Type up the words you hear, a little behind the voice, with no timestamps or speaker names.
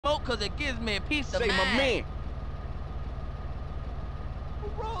smoke because it gives me a piece of mind. Say, my man.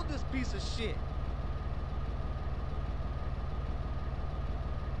 Who rolled this piece of shit?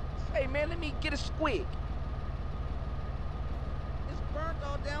 Hey, man, let me get a squig. It's burnt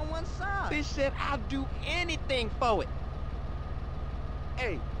all down one side. Bitch said I'll do anything for it.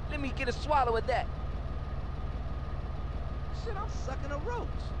 Hey, let me get a swallow of that. Shit, I'm sucking a roach.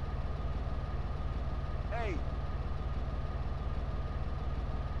 Hey.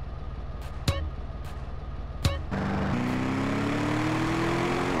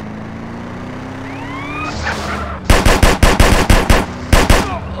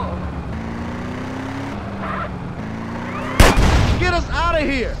 Get us out of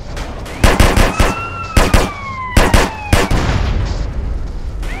here.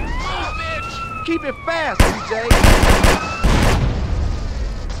 Oh, bitch. Keep it fast, CJ.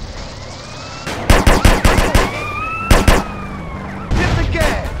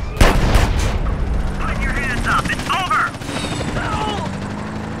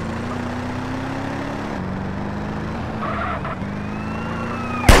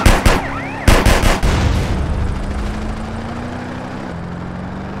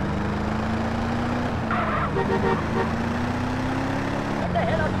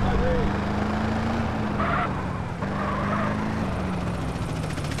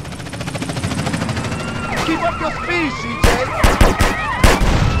 Keep up your speed, CJ.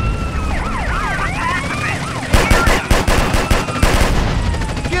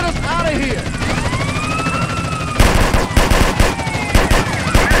 Get us out of here.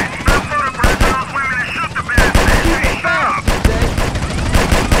 Keep it fast, CJ.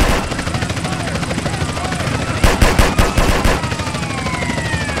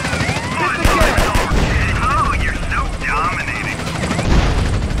 Hit the gas. Oh, you're so dominating.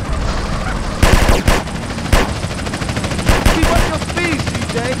 Keep up your speed,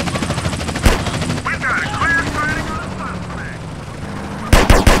 CJ. We've got a clear sighting on the suspect.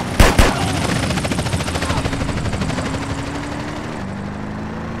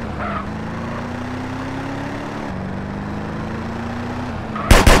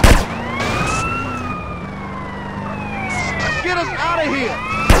 Get us out of here.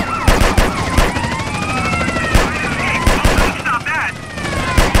 Don't stop that.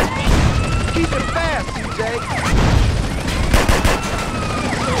 Keep it fast, CJ.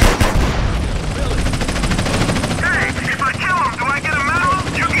 Hey, if I kill him, do I get a medal?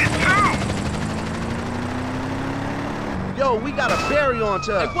 You get two. Yo, we got a berry on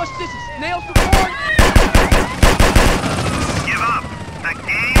to us. Hey, what's this? Snails report? Give up. The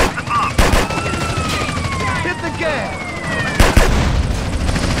game's up. Hit the gas.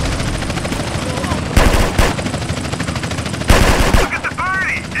 Look at the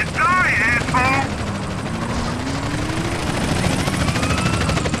birdie. It's dying, asshole.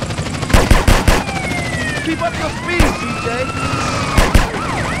 Keep up your speed, CJ.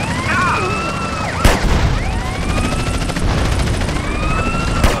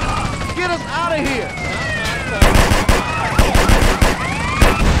 Get us out of here.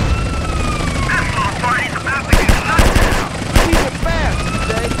 This little party's about to get shut down. Keep it fast,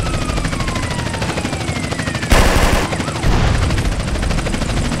 CJ.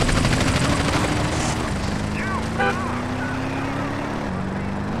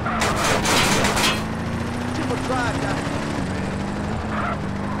 Triple drive, guys.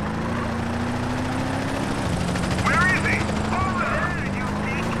 Where is he? Over there, you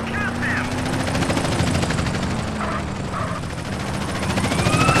dick. Kill him.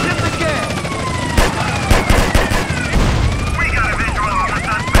 Hit the gas. We got a visual on the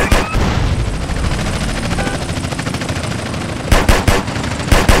suspect.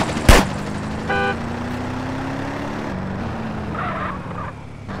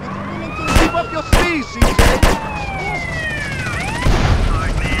 Keep up your speed, CJ.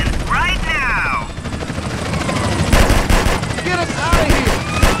 Alright, man. Right now. Get us out of here.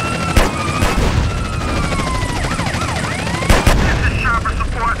 This is shopper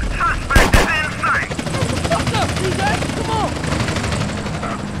support. Suspect is in sight. What's up, CJ? Come on.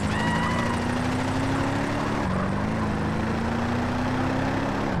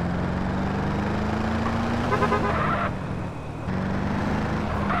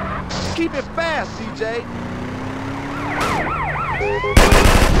 Keep it fast, CJ.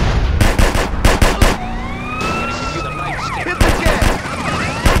 Hit the gas.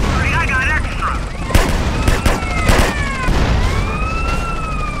 Hey, I got extra.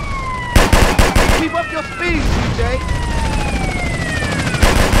 Keep up your speed, CJ.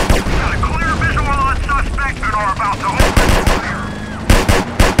 Got a clear visual on suspect and are about to open fire.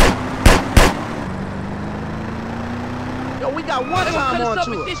 Yo, we got one time on to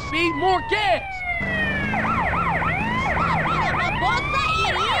to us. us. This speed, more gas.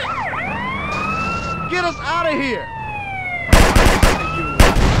 Get us out of here.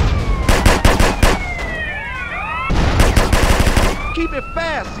 Keep it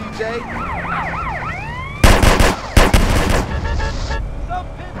fast, CJ.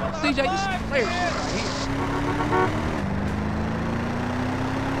 CJ, this is player shit right here.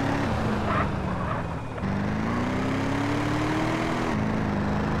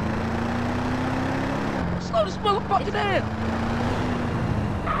 Slow this motherfucker down.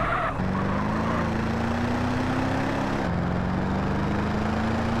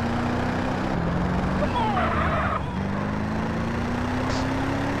 Come on.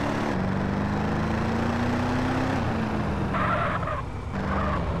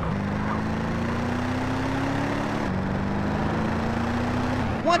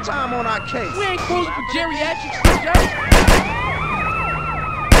 One time on our case. We ain't cruising for geriatrics, CJ.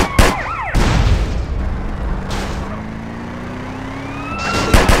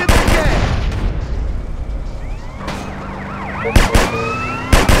 Hit the gas.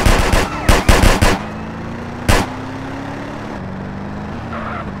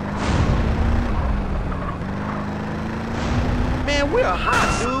 Man, we're hot,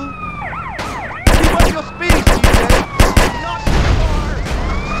 dude. Keep up your speed, CJ. Not too far.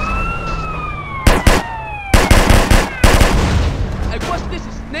 Hey, what's this?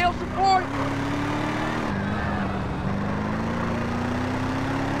 A snail support?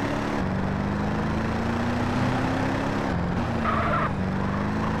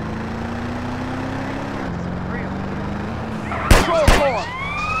 Control car.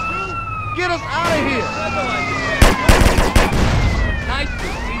 Get us out of here. Nice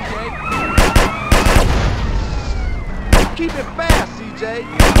one, CJ. Keep it fast, CJ.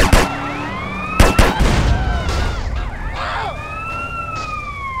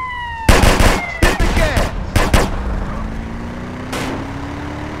 Hit the gas.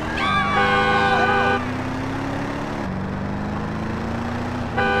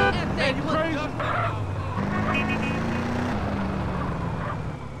 Hey, you crazy?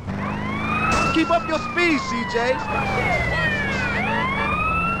 Keep up your speed, CJ.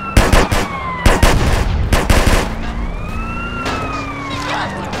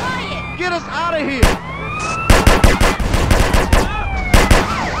 Get us out of here.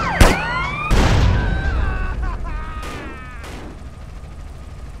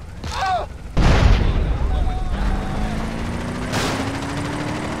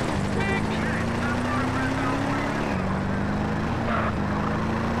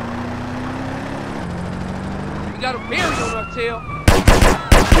 We got a berry on our tail.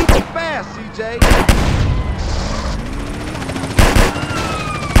 Keep it fast, CJ.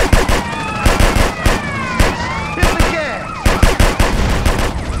 Hit the gas.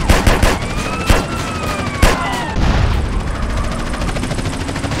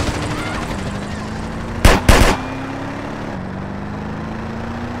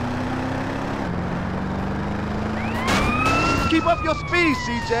 Keep up your speed,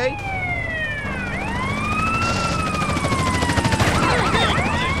 CJ.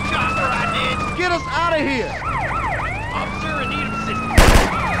 Get us out of here. Officer in need of assistance.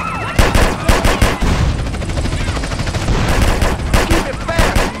 Keep it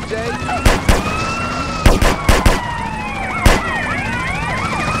fast, CJ.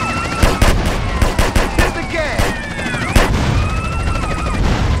 Hit the gas.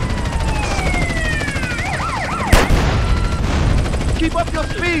 Keep up your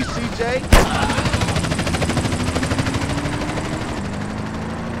speed, CJ.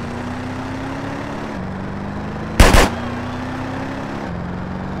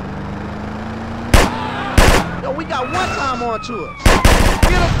 Yo, we got one time on to us.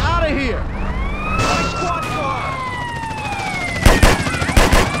 Get us out of here. Squad car.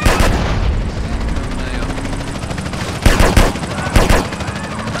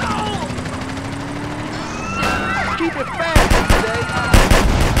 Keep it fast, CJ.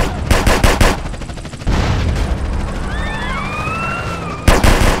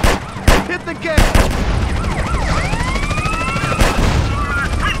 Hit the gas.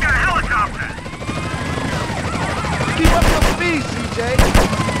 We've got a helicopter. Keep up your speed, CJ.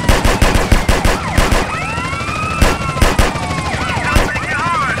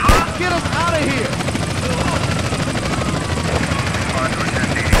 Get us out of here.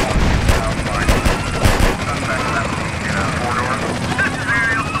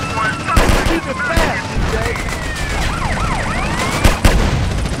 Keep it fast, CJ.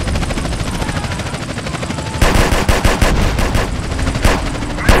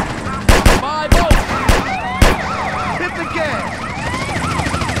 Hit the gas.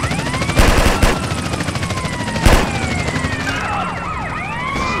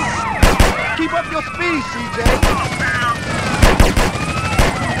 speed, CJ.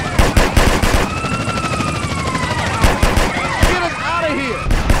 Get us out of here.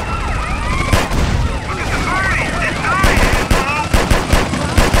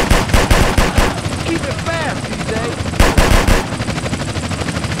 Keep it fast, CJ.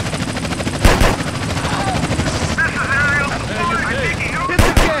 Hit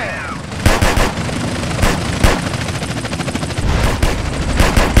the gas.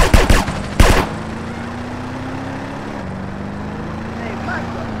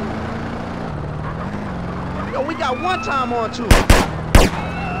 Yo, we got one time on to it.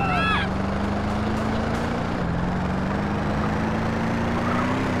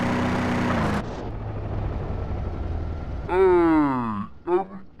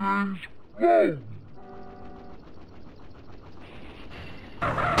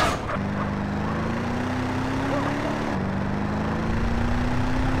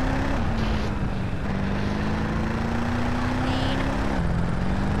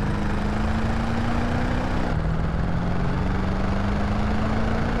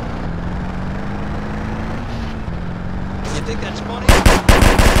 You think that's funny?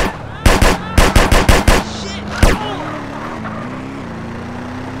 Shit!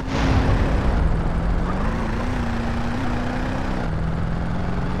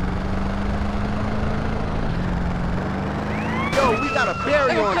 Yo, we got a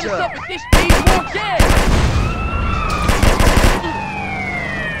berry on Cut us top. up at this speed, more gas!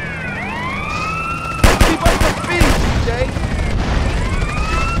 Keep up the speed, CJ.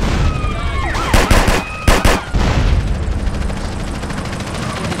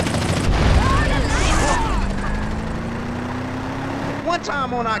 One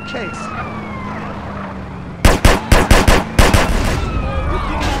time on our case.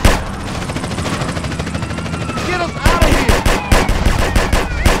 Get us out of here.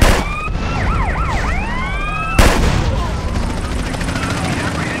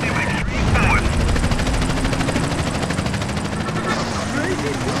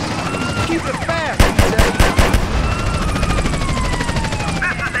 Keep it fast, CJ.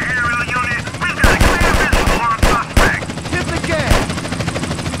 This is the aerial unit. We've got a clear visual on a suspect. Hit the gas.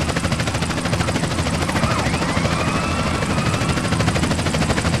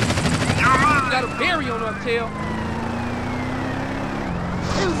 Got a berry on our tail.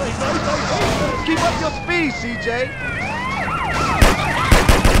 Keep up your speed, CJ.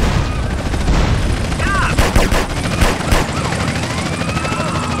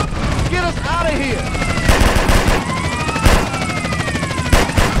 Get us out of here.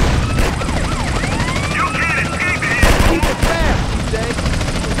 You can't escape it. Keep it fast, CJ.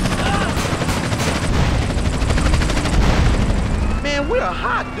 Man, we're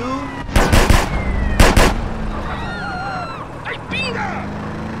hot, dude.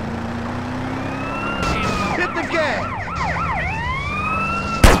 Hit the gas.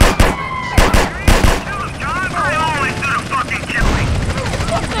 John, I always do the fucking killing.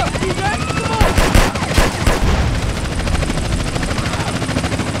 What's up, CJ? Come on!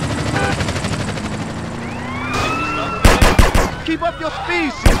 Keep up your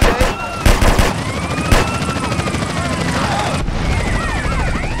speed, CJ.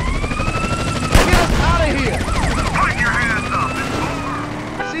 Get us out of here. Put your hands up.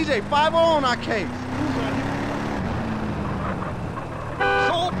 CJ, 5-0 on our case.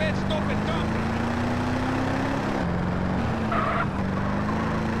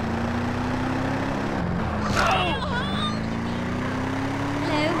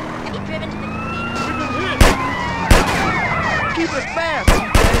 Hello, have you driven to the casino? Keep it fast,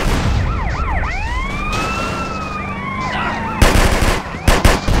 CJ.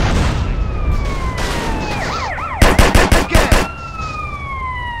 Hit the gas.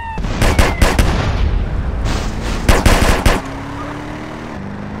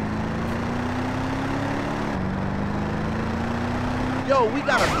 Yo, we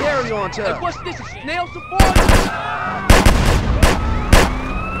got a berry on Hey, top. what's this? A snail support?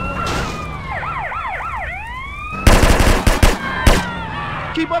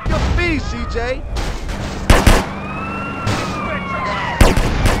 Keep up your speed, CJ.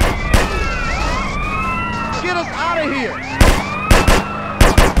 Get us out of here.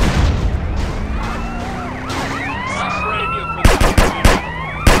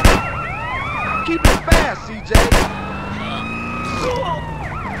 Keep it fast, CJ.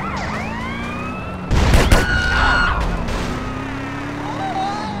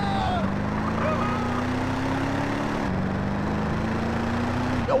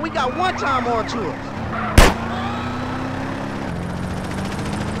 Yo, we got one time on to us.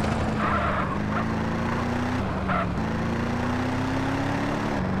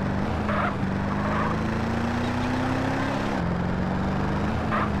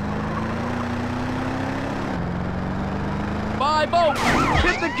 Revo!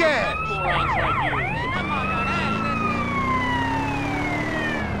 Hit the gas. Morons like you.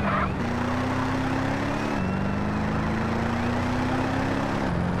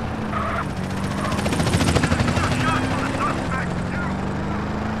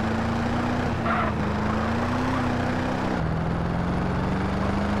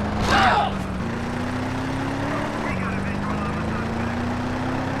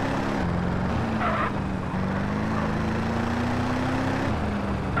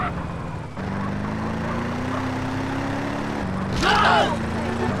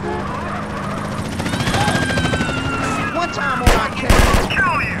 One time on our camera.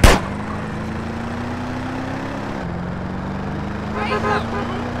 Kill you!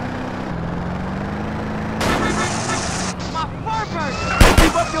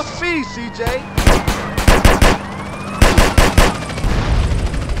 Keep up your speed, CJ.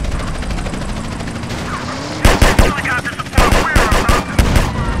 Helicopter support, we're on.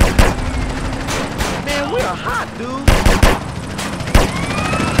 Man, we're hot, dude.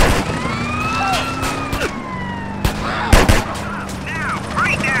 Now,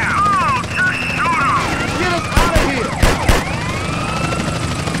 right now! Oh, just shoot him! Get us out of here.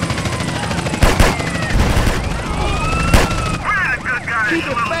 We're the good guys! Keep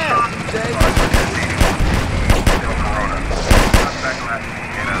it fast, CJ.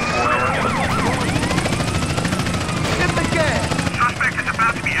 Hit the gas. Suspect is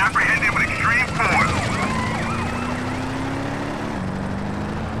about to be apprehended with extreme force.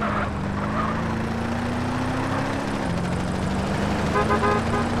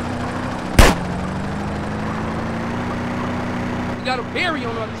 We got a berry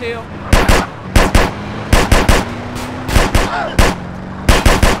on our tail.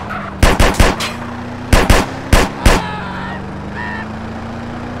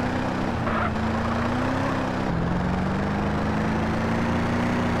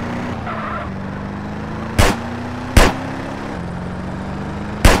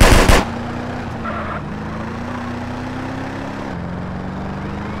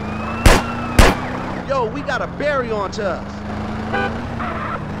 Yo, we got a berry onto us.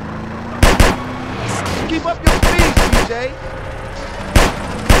 Keep up your speed, CJ.